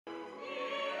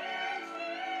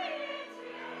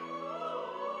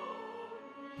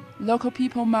Local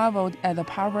people marveled at the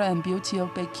power and beauty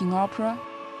of Peking Opera,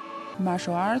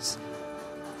 martial arts,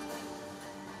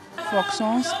 folk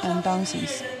songs, and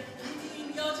dances.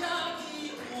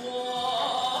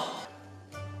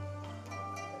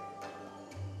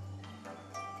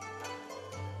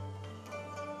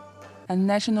 And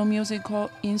national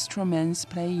musical instruments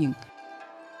playing.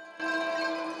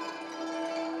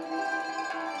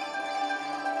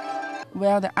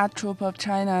 While the art troupe of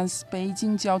China's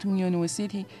Beijing Jiaotong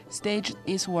University staged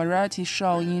its variety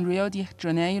show in Rio de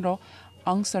Janeiro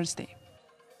on Thursday.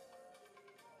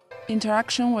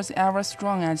 Interaction was ever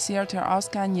strong at Teatro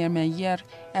Oscar Niemeyer,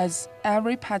 as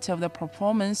every part of the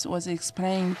performance was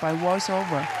explained by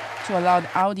voiceover to allow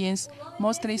the audience,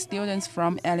 mostly students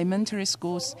from elementary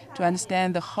schools, to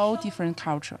understand the whole different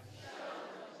culture.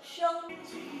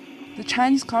 The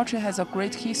Chinese culture has a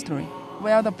great history,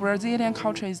 while the Brazilian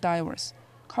culture is diverse.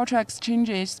 Cultural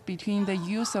exchanges between the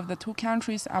youth of the two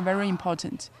countries are very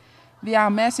important. We are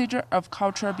a messenger of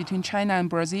culture between China and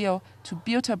Brazil to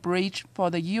build a bridge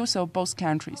for the youth of both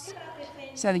countries,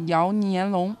 said Yao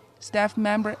Nianlong, staff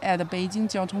member at the Beijing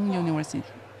Jiaotong University.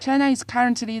 China is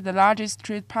currently the largest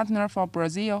trade partner for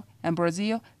Brazil, and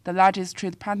Brazil the largest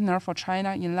trade partner for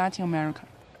China in Latin America.